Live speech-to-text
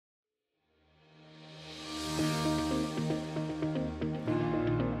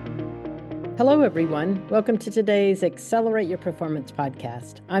Hello, everyone. Welcome to today's Accelerate Your Performance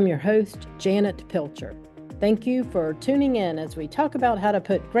podcast. I'm your host, Janet Pilcher. Thank you for tuning in as we talk about how to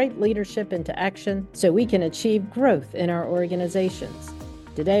put great leadership into action so we can achieve growth in our organizations.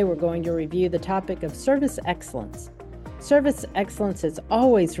 Today, we're going to review the topic of service excellence. Service excellence is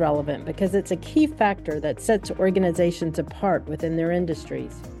always relevant because it's a key factor that sets organizations apart within their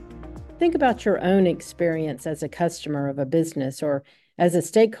industries. Think about your own experience as a customer of a business or as a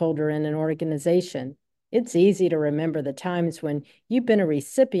stakeholder in an organization. It's easy to remember the times when you've been a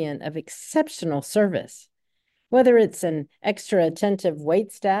recipient of exceptional service. Whether it's an extra attentive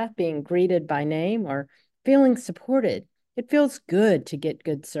waitstaff being greeted by name or feeling supported, it feels good to get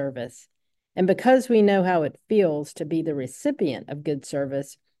good service. And because we know how it feels to be the recipient of good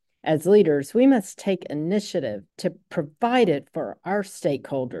service, as leaders, we must take initiative to provide it for our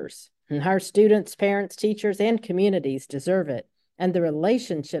stakeholders. And our students, parents, teachers, and communities deserve it, and the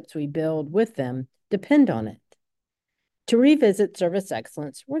relationships we build with them depend on it. To revisit service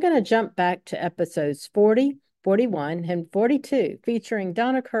excellence, we're going to jump back to episodes 40, 41, and 42, featuring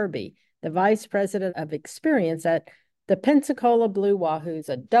Donna Kirby, the Vice President of Experience at the Pensacola Blue Wahoos,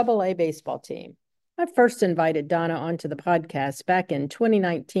 a AA baseball team. I first invited Donna onto the podcast back in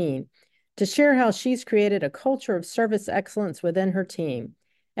 2019 to share how she's created a culture of service excellence within her team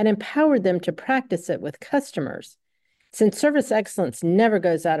and empowered them to practice it with customers. Since service excellence never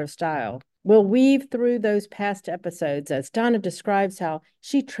goes out of style, we'll weave through those past episodes as Donna describes how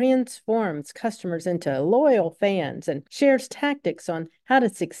she transforms customers into loyal fans and shares tactics on how to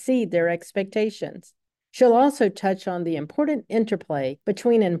succeed their expectations. She'll also touch on the important interplay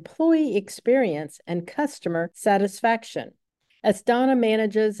between employee experience and customer satisfaction. As Donna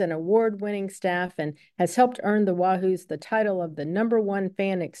manages an award-winning staff and has helped earn the Wahoos the title of the #1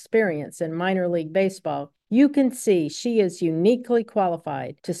 fan experience in minor league baseball, you can see she is uniquely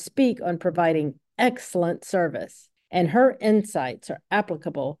qualified to speak on providing excellent service, and her insights are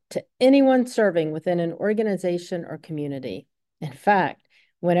applicable to anyone serving within an organization or community. In fact,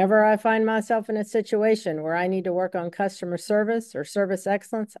 whenever I find myself in a situation where I need to work on customer service or service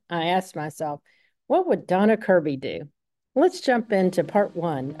excellence, I ask myself, what would Donna Kirby do? Let's jump into part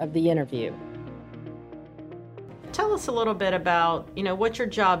one of the interview. Tell us a little bit about, what your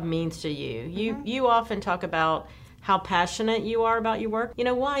job means to you. You often talk about how passionate you are about your work.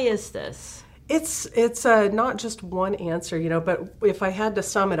 Why is this? It's not just one answer, but if I had to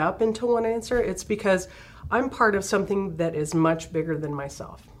sum it up into one answer, it's because I'm part of something that is much bigger than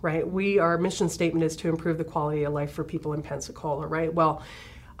myself, right? Our mission statement is to improve the quality of life for people in Pensacola, right? Well,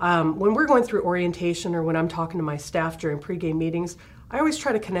 when we're going through orientation or when I'm talking to my staff during pregame meetings, I always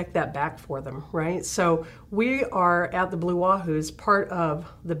try to connect that back for them, right? So we are at the Blue Wahoos part of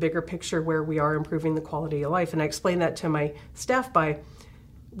the bigger picture where we are improving the quality of life. And I explain that to my staff by,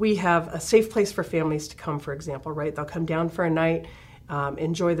 we have a safe place for families to come, for example, right? They'll come down for a night,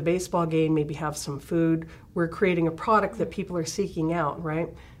 enjoy the baseball game, maybe have some food. We're creating a product that people are seeking out, right?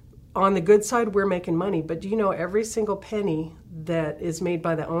 On the good side, we're making money, but every single penny that is made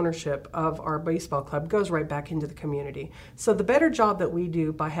by the ownership of our baseball club goes right back into the community. So the better job that we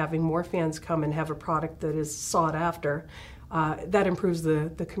do by having more fans come and have a product that is sought after, that improves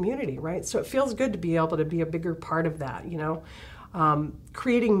the community, right? So it feels good to be able to be a bigger part of that,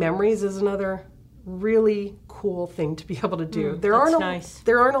 Creating memories is another really cool thing to be able to do. There aren't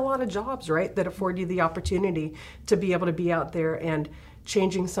a lot of jobs, right, that afford you the opportunity to be able to be out there and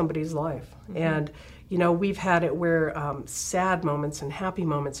changing somebody's life. Mm-hmm. And we've had it where sad moments and happy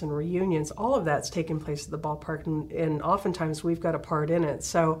moments and reunions, all of that's taken place at the ballpark, and oftentimes we've got a part in it.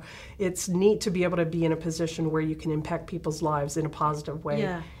 So it's neat to be able to be in a position where you can impact people's lives in a positive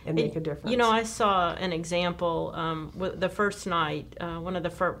way and make a difference. I saw an example with the first night, one of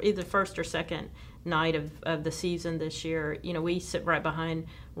the either first or second night of the season this year. We sit right behind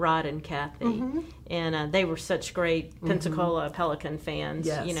Rod and Kathy, mm-hmm. and they were such great Pensacola mm-hmm. Pelican fans,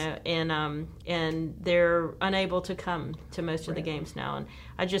 yes. And they're unable to come to most of the games now. And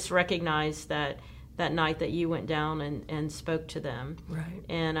I just recognized that night that you went down and spoke to them, right?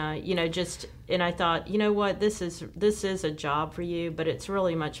 And and I thought, what, this is a job for you, but it's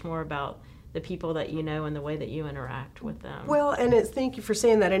really much more about the people that and the way that you interact with them. Well, and thank you for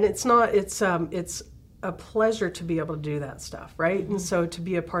saying that. And it's a pleasure to be able to do that stuff, right? Mm-hmm. And so to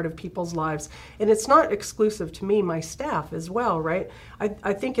be a part of people's lives. And it's not exclusive to me, my staff as well, right?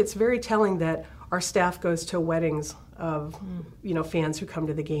 I think it's very telling that our staff goes to weddings of fans who come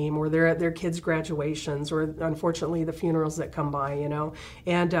to the game, or they're at their kids' graduations, or unfortunately the funerals that come by,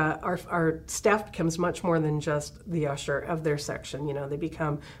 and our staff becomes much more than just the usher of their section. They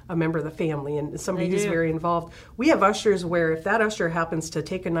become a member of the family and somebody who's very involved. We have ushers where if that usher happens to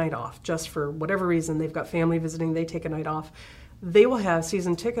take a night off, just for whatever reason, they've got family visiting, they take a night off, they will have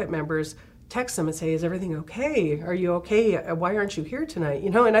season ticket members text them and say, is everything okay? Are you okay? Why aren't you here tonight?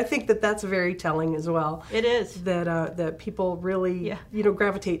 And I think that that's very telling as well. It is. That people really,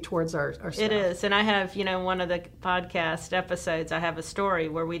 gravitate towards our staff. It is. And I have, one of the podcast episodes, I have a story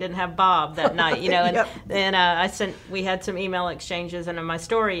where we didn't have Bob that night, and we had some email exchanges, and my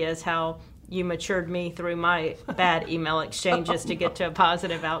story is how you matured me through my bad email exchanges to get to a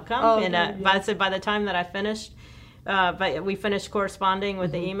positive outcome. By the time that I finished, but we finished corresponding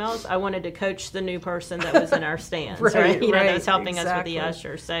with the emails, I wanted to coach the new person that was in our stands, right? That was helping us with the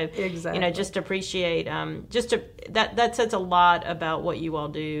usher. So, just appreciate, that says a lot about what you all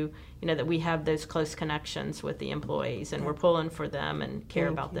do, that we have those close connections with the employees, and we're pulling for them and care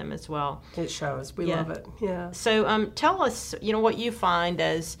about them as well. It shows. We love it. Yeah. So, tell us, what you find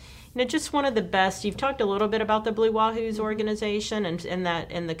as, just one of the best. You've talked a little bit about the Blue Wahoos organization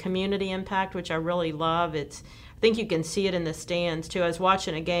and the community impact, which I really love. I think you can see it in the stands too. I was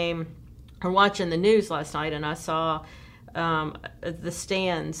watching a game or watching the news last night, and I saw the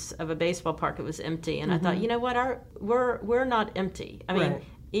stands of a baseball park. It was empty, and I thought, what? We're not empty. I mean,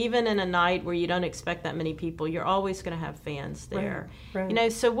 even in a night where you don't expect that many people, you're always going to have fans there.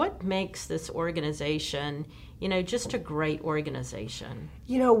 Right. So what makes this organization, just a great organization?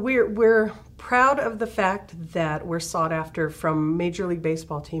 We're proud of the fact that we're sought after from Major League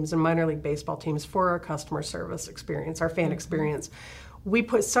Baseball teams and minor league baseball teams for our customer service experience, our fan experience. We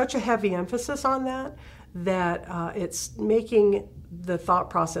put such a heavy emphasis on that it's making the thought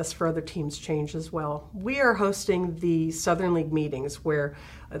process for other teams change as well. We are hosting the Southern League meetings where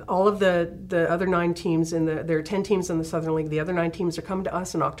all of the other 9 teams, there are 10 teams in the Southern League, the other 9 teams are coming to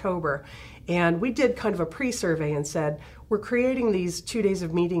us in October. And we did kind of a pre-survey and said, we're creating these 2 days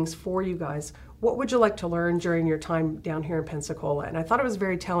of meetings for you guys. What would you like to learn during your time down here in Pensacola? And I thought it was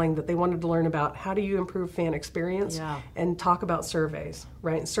very telling that they wanted to learn about how do you improve fan experience and talk about surveys,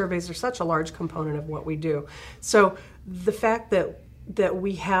 right? And surveys are such a large component of what we do. So the fact that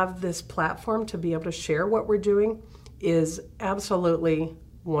we have this platform to be able to share what we're doing is absolutely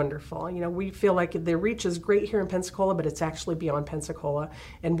wonderful. We feel like the reach is great here in Pensacola, but it's actually beyond Pensacola,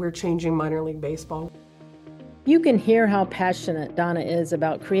 and we're changing minor league baseball. You can hear how passionate Donna is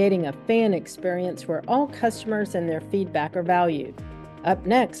about creating a fan experience where all customers and their feedback are valued. Up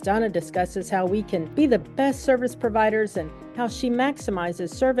next, Donna discusses how we can be the best service providers and how she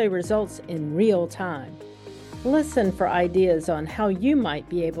maximizes survey results in real time. Listen for ideas on how you might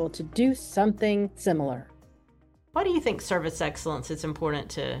be able to do something similar. Why do you think service excellence is important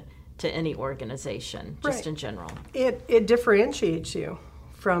to any organization, just in general? It differentiates you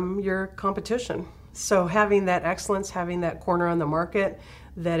from your competition. So having that excellence, having that corner on the market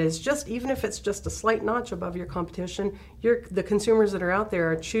that is just, even if it's just a slight notch above your competition, the consumers that are out there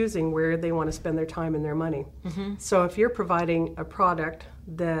are choosing where they want to spend their time and their money. So if you're providing a product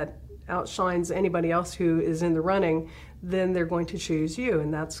that outshines anybody else who is in the running, then they're going to choose you,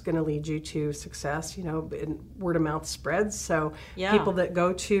 and that's going to lead you to success. And word of mouth spreads. So people that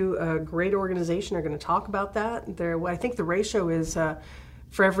go to a great organization are going to talk about that. I think the ratio is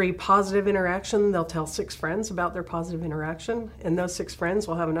for every positive interaction, they'll tell 6 friends about their positive interaction, and those 6 friends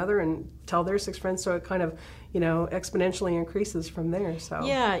will have another and tell their 6 friends. So it kind of, exponentially increases from there. So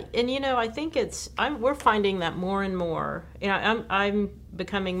yeah, and I think we're finding that more and more. I'm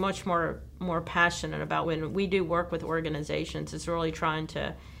becoming much more passionate about when we do work with organizations. It's really trying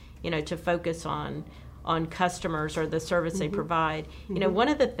to, to focus on customers or the service they provide. One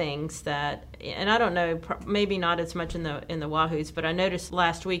of the things that, and I don't know, maybe not as much in the Wahoos, but I noticed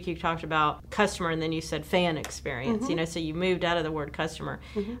last week you talked about customer and then you said fan experience. So you moved out of the word customer.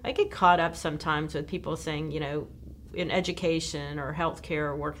 I get caught up sometimes with people saying, in education or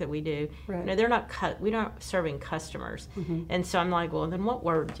healthcare work that we do, they're not we're not serving customers, and so I'm like, well, then what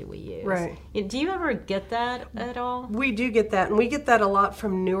word do we use? Right. Do you ever get that at all? We do get that, and we get that a lot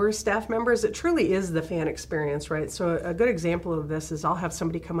from newer staff members. It truly is the fan experience, right? So a good example of this is I'll have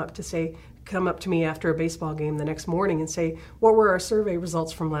somebody come up to me after a baseball game the next morning and say, what were our survey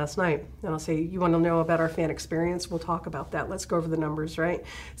results from last night? And I'll say, you want to know about our fan experience? We'll talk about that. Let's go over the numbers, right?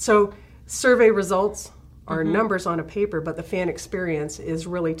 So survey results are numbers on a paper, but the fan experience is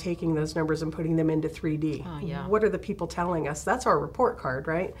really taking those numbers and putting them into 3D. Oh, yeah. What are the people telling us? That's our report card,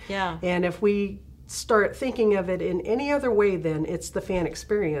 right? Yeah. And if we start thinking of it in any other way than it's the fan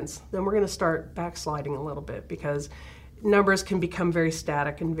experience, then we're going to start backsliding a little bit, because numbers can become very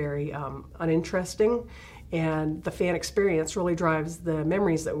static and very uninteresting. And the fan experience really drives the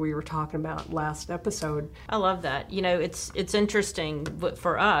memories that we were talking about last episode. I love that. It's interesting, but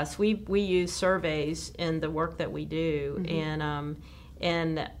for us, we use surveys in the work that we do,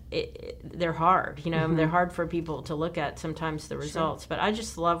 and they're hard. They're hard for people to look at sometimes, the results. Sure. But I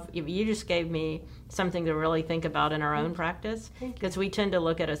just love, you just gave me something to really think about in our own practice, because we tend to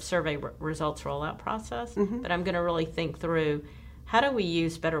look at a survey results rollout process, but I'm going to really think through, how do we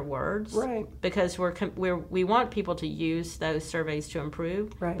use better words? Right. Because we want people to use those surveys to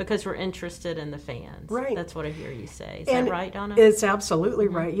improve. Right. Because we're interested in the fans. Right. That's what I hear you say. Is that right, Donna? It's absolutely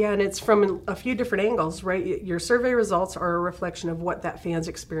right. Yeah, and it's from a few different angles, right? Your survey results are a reflection of what that fan's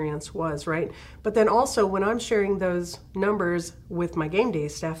experience was, right? But then also, when I'm sharing those numbers with my game day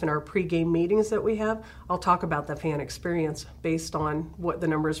staff in our pre-game meetings that we have, I'll talk about the fan experience based on what the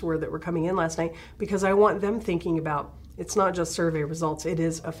numbers were that were coming in last night, because I want them thinking about, it's not just survey results, it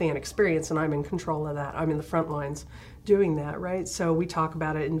is a fan experience, and I'm in control of that. I'm in the front lines doing that, right? So we talk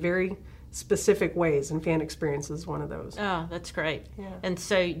about it in very specific ways, and fan experience is one of those. Oh, that's great. Yeah. And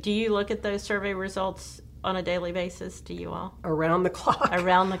so do you look at those survey results on a daily basis? Do you all? Around the clock.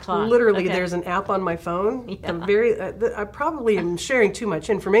 Around the clock. Literally, okay. There's an app on my phone. Yeah. I probably am sharing too much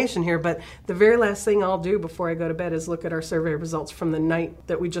information here, but the very last thing I'll do before I go to bed is look at our survey results from the night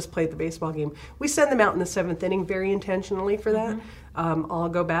that we just played the baseball game. We send them out in the 7th inning very intentionally for that. I'll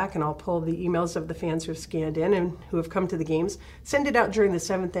go back and I'll pull the emails of the fans who have scanned in and who have come to the games, send it out during the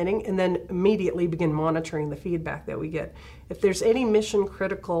 7th inning, and then immediately begin monitoring the feedback that we get. If there's any mission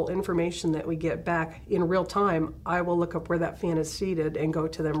critical information that we get back in real time, I will look up where that fan is seated and go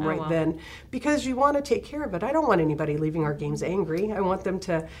to them then, because you want to take care of it. I don't want anybody leaving our games angry. I want them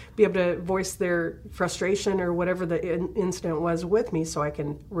to be able to voice their frustration or whatever the incident was with me, so I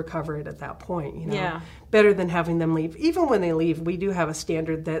can recover it at that point. Yeah. Better than having them leave. Even when they leave, we do have a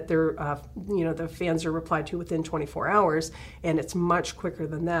standard that they're, the fans are replied to within 24 hours, and it's much quicker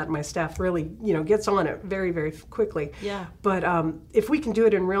than that. My staff really, gets on it very, very quickly. Yeah. But if we can do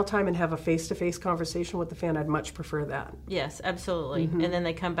it in real time and have a face-to-face conversation with the fan, I'd much prefer that. Yes, absolutely. And then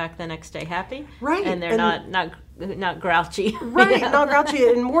they come back the next day happy, right? And they're not grouchy, right? Not grouchy,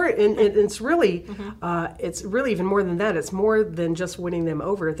 and more. And it's really, it's really even more than that. It's more than just winning them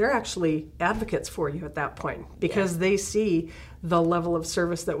over. They're actually advocates for you at that point, because they see the level of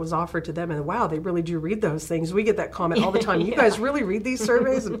service that was offered to them, and wow, they really do read those things. We get that comment all the time. You guys really read these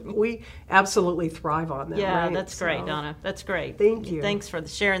surveys? And we absolutely thrive on them. Yeah, right? that's great, Donna. That's great. Thank you. Thanks for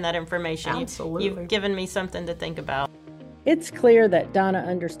sharing that information. Absolutely. You've given me something to think about. It's clear that Donna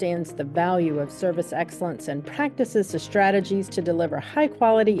understands the value of service excellence and practices the strategies to deliver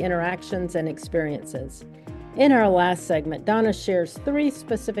high-quality interactions and experiences. In our last segment, Donna shares 3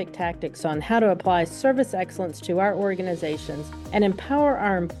 specific tactics on how to apply service excellence to our organizations and empower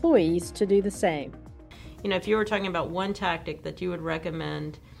our employees to do the same. If you were talking about one tactic that you would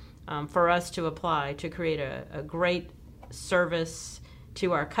recommend for us to apply to create a great service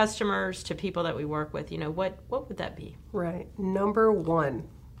to our customers, to people that we work with, what would that be? Right. Number 1,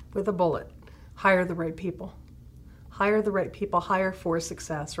 with a bullet, hire the right people. Hire the right people, hire for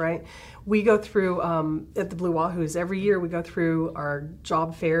success, right? We go through, at the Blue Wahoos, every year we go through our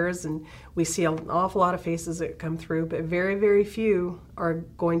job fairs, and we see an awful lot of faces that come through, but very, very few are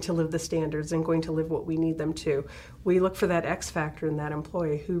going to live the standards and going to live what we need them to. We look for that X factor in that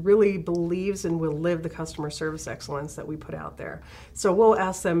employee who really believes and will live the customer service excellence that we put out there. So we'll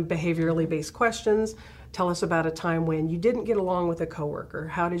ask them behaviorally based questions. Tell us about a time when you didn't get along with a coworker.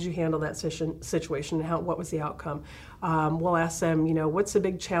 How did you handle that situation, and what was the outcome? We'll ask them, what's the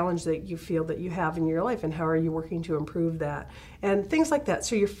big challenge that you feel that you have in your life, and how are you working to improve that? And things like that.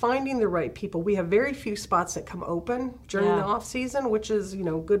 So you're finding the right people. We have very few spots that come open during the off season, which is,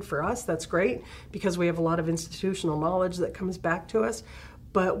 good for us. That's great, because we have a lot of institutional knowledge that comes back to us.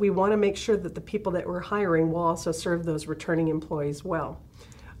 But we want to make sure that the people that we're hiring will also serve those returning employees well.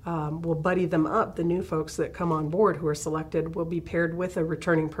 We'll buddy them up. The new folks that come on board who are selected will be paired with a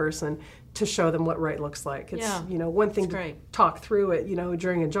returning person to show them what right looks like. It's one thing to talk through it,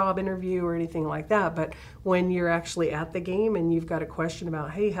 during a job interview or anything like that. But when you're actually at the game and you've got a question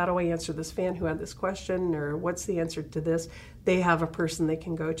about, hey, how do I answer this fan who had this question, or what's the answer to this? They have a person they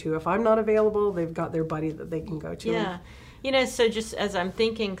can go to. If I'm not available, they've got their buddy that they can go to. Yeah, so just as I'm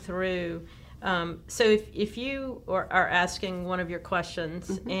thinking through. So if you are asking one of your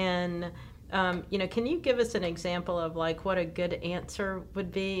questions and Can you give us an example of like what a good answer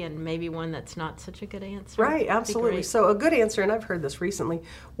would be and maybe one that's not such a good answer? Right, absolutely. So a good answer, and I've heard this recently,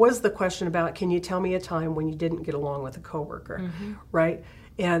 was the question about, can you tell me a time when you didn't get along with a coworker, right?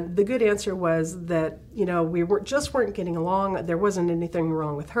 And the good answer was that, we weren't getting along. There wasn't anything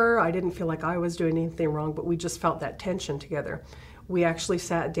wrong with her. I didn't feel like I was doing anything wrong, but we just felt that tension together. We actually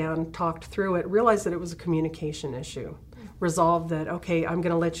sat down, talked through it, realized that it was a communication issue. Resolved that, okay, I'm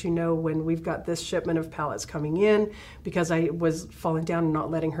going to let you know when we've got this shipment of pallets coming in, because I was falling down and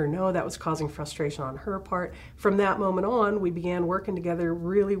not letting her know. That was causing frustration on her part. From that moment on, we began working together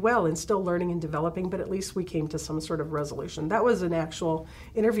really well and still learning and developing, but at least we came to some sort of resolution. That was an actual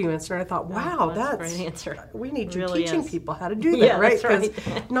interview answer. And I thought, wow, that's a great answer. We need you really teaching people how to do that, right? Because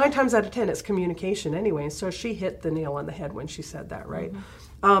 9 times out of 10, it's communication anyway. So she hit the nail on the head when she said that, right?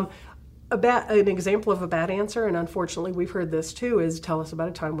 An example of a bad answer, and unfortunately we've heard this too, is tell us about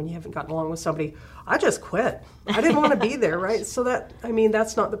a time when you haven't gotten along with somebody. I just quit. I didn't want to be there, right? So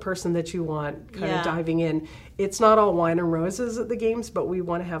that's not the person that you want kind of diving in. It's not all wine and roses at the games, but we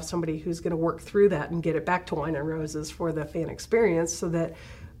want to have somebody who's going to work through that and get it back to wine and roses for the fan experience, so that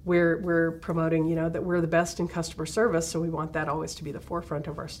we're promoting, that we're the best in customer service, so we want that always to be the forefront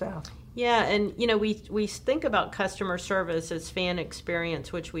of our staff. Yeah, and we think about customer service as fan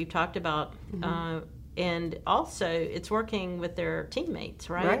experience, which we've talked about, and also it's working with their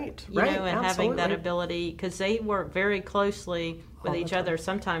teammates, right? Right, and absolutely. Having that ability, because they work very closely with each other,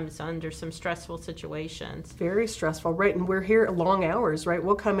 sometimes under some stressful situations. Very stressful, right? And we're here at long hours, right?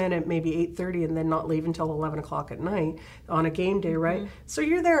 We'll come in at maybe 8:30 and then not leave until 11 o'clock at night on a game day, right? So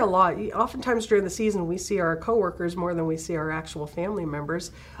you're there a lot. Oftentimes during the season, we see our coworkers more than we see our actual family members.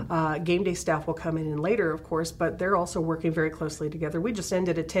 Game day staff will come in later, of course, but they're also working very closely together. We just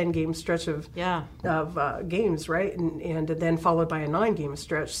ended a 10-game stretch of games, right? And then followed by a 9-game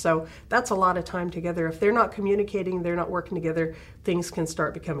stretch. So that's a lot of time together. If they're not communicating, they're not working together, things can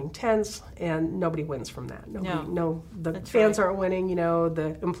start becoming tense, and nobody wins from that. The fans aren't winning,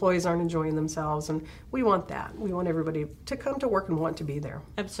 the employees aren't enjoying themselves, and we want that. We want everybody to come to work and want to be there.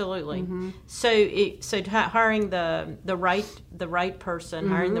 Absolutely. So hiring the right person,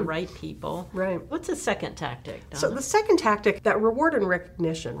 hiring the right people. Right. What's the second tactic, Donna? So the second tactic, that reward and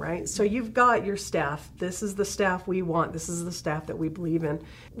recognition, right? So you've got your staff. This is the staff we want. This is the staff that we believe in.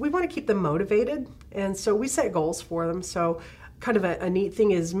 We want to keep them motivated, and so we set goals for them. So kind of a neat thing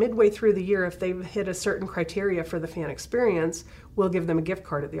is midway through the year, if they've hit a certain criteria for the fan experience, we'll give them a gift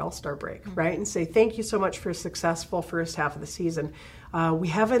card at the All-Star break, right? And say, thank you so much for a successful first half of the season. We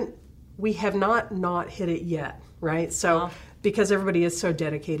have not hit it yet, right? So because everybody is so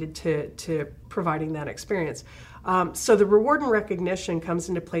dedicated to providing that experience. So the reward and recognition comes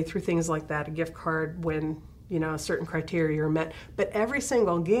into play through things like that, a gift card when certain criteria are met. But every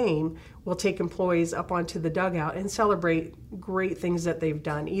single game, we'll take employees up onto the dugout and celebrate great things that they've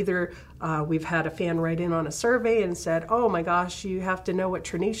done. Either we've had a fan write in on a survey and said, oh my gosh, you have to know what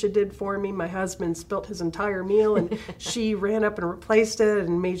Tranisha did for me. My husband spilt his entire meal and she ran up and replaced it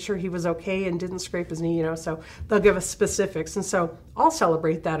and made sure he was okay and didn't scrape his knee, so they'll give us specifics. And so I'll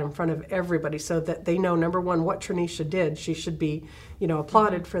celebrate that in front of everybody so that they know, number one, what Tranisha did. She should be,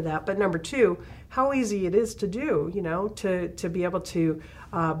 applauded for that. But number two, how easy it is to do, to be able to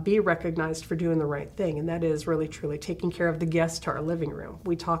be recognized for doing the right thing. And that is really, truly taking care of the guests to our living room.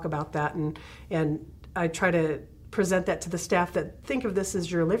 We talk about that, and I try to present that to the staff, that think of this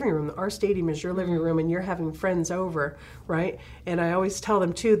as your living room. Our stadium is your living room, and you're having friends over, right? And I always tell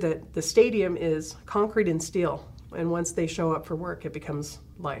them, too, that the stadium is concrete and steel. And once they show up for work, it becomes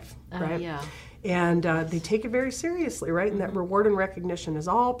life, right? And they take it very seriously, right? And that reward and recognition is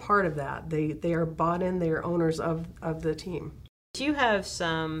all part of that. They are bought in, they are owners of the team. Do you have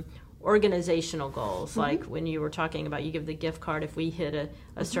some organizational goals, like when you were talking about you give the gift card if we hit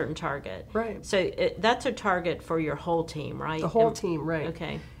a certain target? Right. So that's a target for your whole team, right? The whole team, right.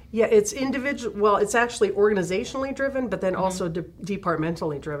 Okay. Yeah, it's individual. Well, it's actually organizationally driven, but then also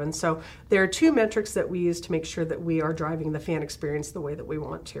departmentally driven. So there are 2 metrics that we use to make sure that we are driving the fan experience the way that we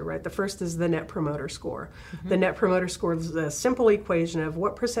want to, right? The first is the Net Promoter Score. The Net Promoter Score is a simple equation of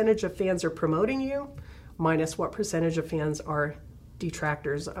what percentage of fans are promoting you minus what percentage of fans are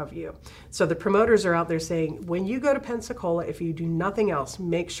detractors of you. So the promoters are out there saying, when you go to Pensacola, if you do nothing else,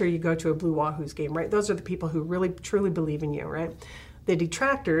 make sure you go to a Blue Wahoos game, right? Those are the people who really, truly believe in you, right? The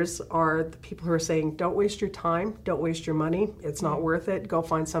detractors are the people who are saying, don't waste your time, don't waste your money, it's not worth it, go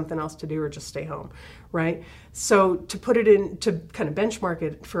find something else to do or just stay home, right? So to put it in, to kind of benchmark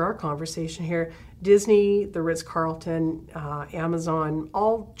it for our conversation here, Disney, the Ritz-Carlton, Amazon,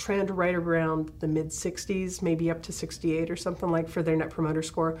 all trend right around the mid-60s, maybe up to 68 or something like for their Net Promoter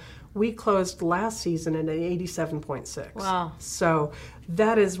Score. We closed last season at an 87.6. Wow. So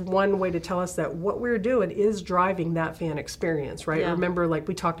that is one way to tell us that what we're doing is driving that fan experience, right? Yeah. Remember, like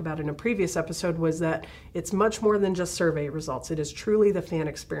we talked about in a previous episode, was that it's much more than just survey results. It is truly the fan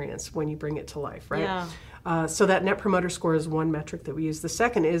experience when you bring it to life, right? Yeah. So that Net Promoter Score is one metric that we use. The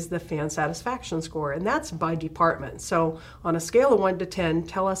second is the fan satisfaction score, and that's by department. So on a scale of 1 to 10,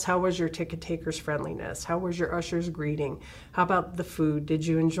 tell us, how was your ticket taker's friendliness? How was your usher's greeting? How about the food? Did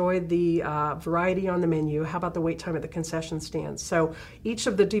you enjoy the variety on the menu? How about the wait time at the concession stands? So each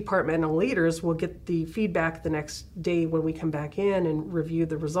of the departmental leaders will get the feedback the next day when we come back in and review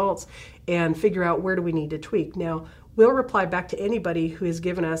the results and figure out where do we need to tweak. Now, we'll reply back to anybody who has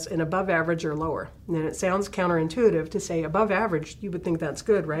given us an above average or lower. And it sounds counterintuitive to say above average, you would think that's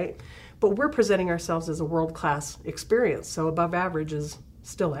good, right? But we're presenting ourselves as a world-class experience. So above average is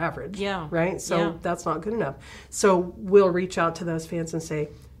still average, Yeah. right? So Yeah. that's not good enough. So we'll reach out to those fans and say,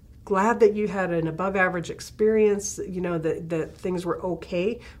 glad that you had an above average experience, that things were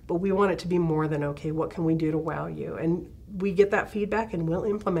okay, but we want it to be more than okay. What can we do to wow you? And we get that feedback and we'll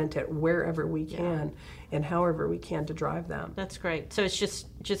implement it wherever we can and however we can to drive them. That's great. So it's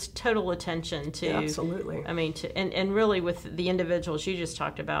just total attention to, Absolutely. I mean, and really with the individuals you just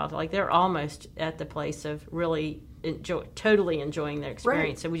talked about, like they're almost at the place of really totally enjoying their experience.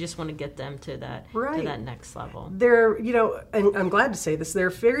 Right. So we just want to get them to that next level. There, and I'm glad to say this, there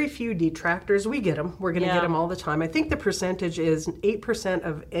are very few detractors. We get them. We're going to get them all the time. I think the percentage is 8%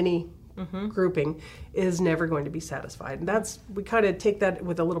 of any grouping is never going to be satisfied. And we kind of take that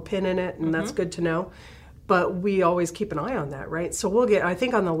with a little pin in it, and that's good to know. But we always keep an eye on that, right? So we'll get, I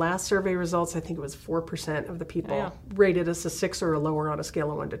think on the last survey results, I think it was 4% of the people rated us a 6 or a lower on a scale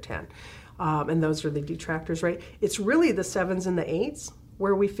of 1 to 10. And those are the detractors, right? It's really the 7s and the 8s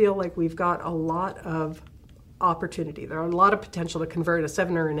where we feel like we've got a lot of opportunity. There are a lot of potential to convert a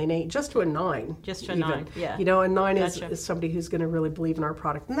 7 or an 8 just to a 9. Just to a even. 9, yeah. A 9 Gotcha. is somebody who's going to really believe in our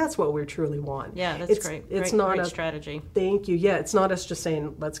product, and that's what we truly want. Yeah, that's great. It's not great a strategy. Thank you. Yeah, it's not us just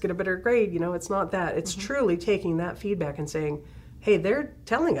saying, let's get a better grade. It's not that. It's truly taking that feedback and saying, hey, they're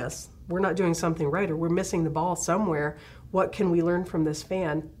telling us we're not doing something right or we're missing the ball somewhere. What can we learn from this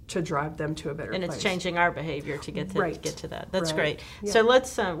fan to drive them to a better place? And it's changing our behavior to get to that. That's great. Yeah. So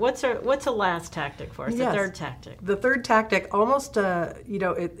let's what's a last tactic for us? Yes. The third tactic. The third tactic, almost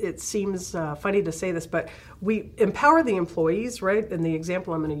it seems funny to say this, but we empower the employees, right? And the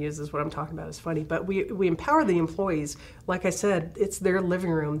example I'm going to use is what I'm talking about is funny, but we empower the employees. Like I said, it's their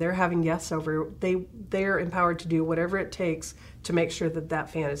living room. They're having guests over. They're empowered to do whatever it takes to make sure that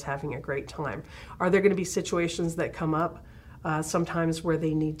fan is having a great time. Are there going to be situations that come up sometimes where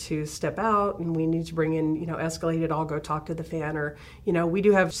they need to step out and we need to bring in, escalated, I'll go talk to the fan, or, we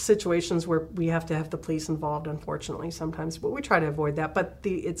do have situations where we have to have the police involved, unfortunately, sometimes, but we try to avoid that. But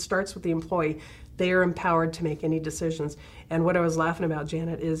it starts with the employee. They are empowered to make any decisions. And what I was laughing about,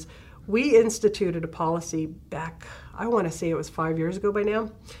 Janet, is we instituted a policy back, I want to say it was 5 years ago by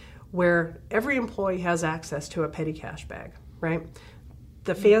now, where every employee has access to a petty cash bag, right?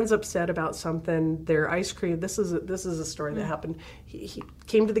 The fan's upset about something, their ice cream, this is a story that happened. He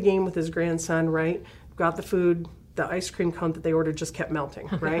came to the game with his grandson, right? Got the food, the ice cream cone that they ordered just kept melting,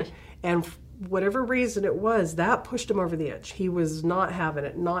 right? And whatever reason it was, that pushed him over the edge. He was not having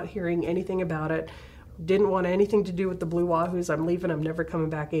it, not hearing anything about it, didn't want anything to do with the Blue Wahoos. I'm leaving, I'm never coming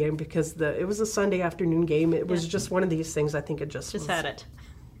back again, because it was a Sunday afternoon game. It was just one of these things, I think it just had it.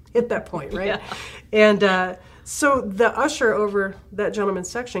 Hit that point, right? Yeah. And so the usher over that gentleman's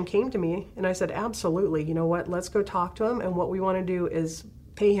section came to me, and I said, absolutely, you know what, let's go talk to him, and what we want to do is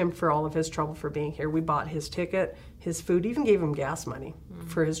pay him for all of his trouble for being here. We bought his ticket, his food, even gave him gas money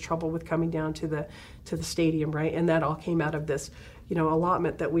for his trouble with coming down to the stadium, right? And that all came out of this,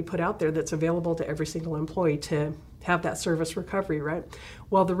 allotment that we put out there that's available to every single employee to have that service recovery, right?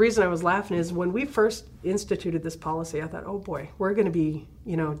 Well, the reason I was laughing is when we first instituted this policy, I thought, oh boy, we're going to be,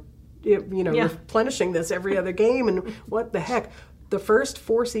 replenishing this every other game, and what the heck. The first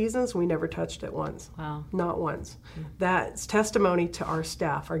 4 seasons, we never touched it once. Wow. Not once. That's testimony to our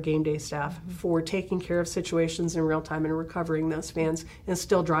staff, our game day staff, for taking care of situations in real time and recovering those fans and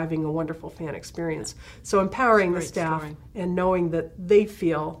still driving a wonderful fan experience. So empowering the staff and knowing that they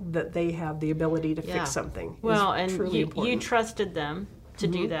feel that they have the ability to fix something well, is and truly important. You trusted them to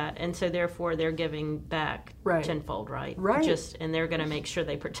do that, and so therefore they're giving back tenfold, right? And they're going to make sure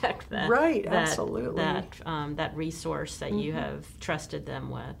they protect that, absolutely, that resource that you have trusted them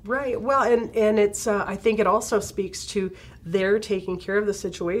with, right? Well, and it's I think it also speaks to they're taking care of the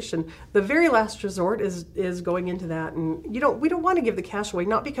situation. The very last resort is going into that, and we don't want to give the cash away,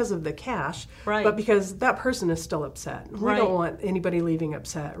 not because of the cash, but because that person is still upset. We don't want anybody leaving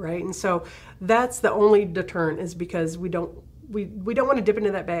upset, right? And so that's the only deterrent, is because we don't want to dip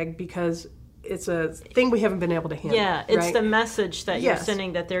into that bag because it's a thing we haven't been able to handle. Yeah, it's the message that you're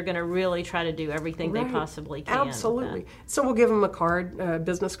sending, that they're going to really try to do everything they possibly can. Absolutely. So we'll give them a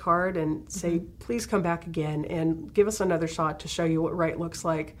business card, and say, please come back again and give us another shot to show you what right looks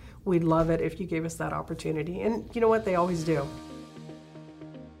like. We'd love it if you gave us that opportunity. And you know what? They always do.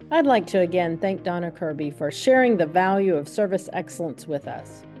 I'd like to again thank Donna Kirby for sharing the value of service excellence with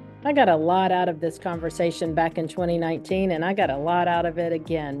us. I got a lot out of this conversation back in 2019, and I got a lot out of it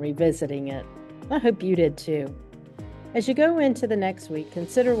again revisiting it. I hope you did too. As you go into the next week,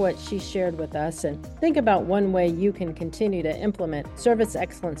 consider what she shared with us and think about one way you can continue to implement service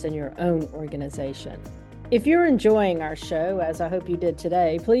excellence in your own organization. If you're enjoying our show, as I hope you did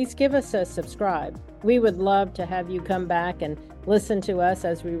today, please give us a subscribe. We would love to have you come back and listen to us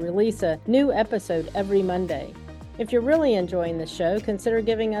as we release a new episode every Monday. If you're really enjoying the show, consider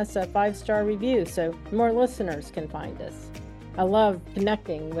giving us a 5-star review so more listeners can find us. I love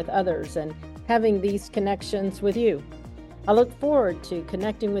connecting with others and having these connections with you. I look forward to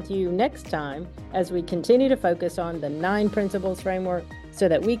connecting with you next time as we continue to focus on the 9 principles framework so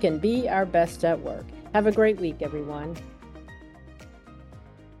that we can be our best at work. Have a great week, everyone.